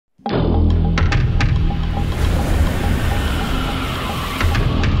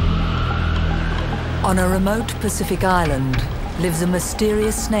On a remote Pacific island lives a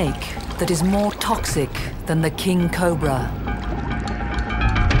mysterious snake that is more toxic than the king cobra.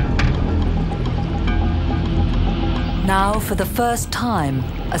 Now, for the first time,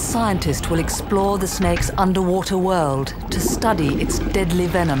 a scientist will explore the snake's underwater world to study its deadly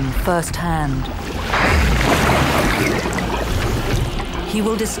venom firsthand. He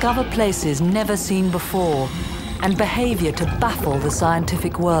will discover places never seen before and behavior to baffle the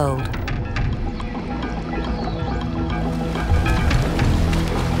scientific world.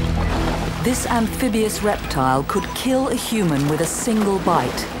 This amphibious reptile could kill a human with a single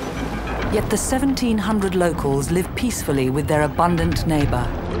bite. Yet the 1,700 locals live peacefully with their abundant neighbor.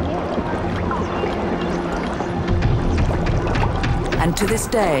 And to this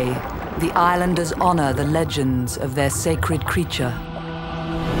day, the islanders honor the legends of their sacred creature.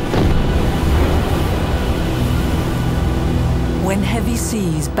 When heavy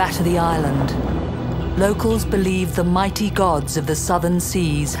seas batter the island, locals believe the mighty gods of the southern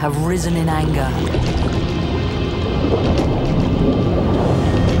seas have risen in anger.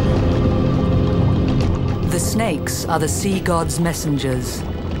 The snakes are the sea gods' messengers.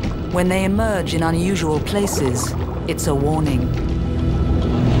 When they emerge in unusual places, it's a warning.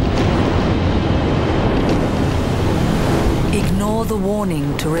 Ignore the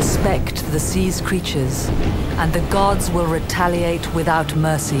warning to respect the sea's creatures, and the gods will retaliate without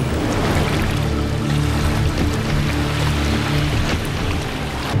mercy.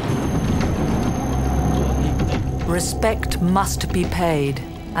 Respect must be paid,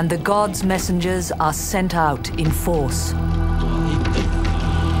 and the gods' messengers are sent out in force.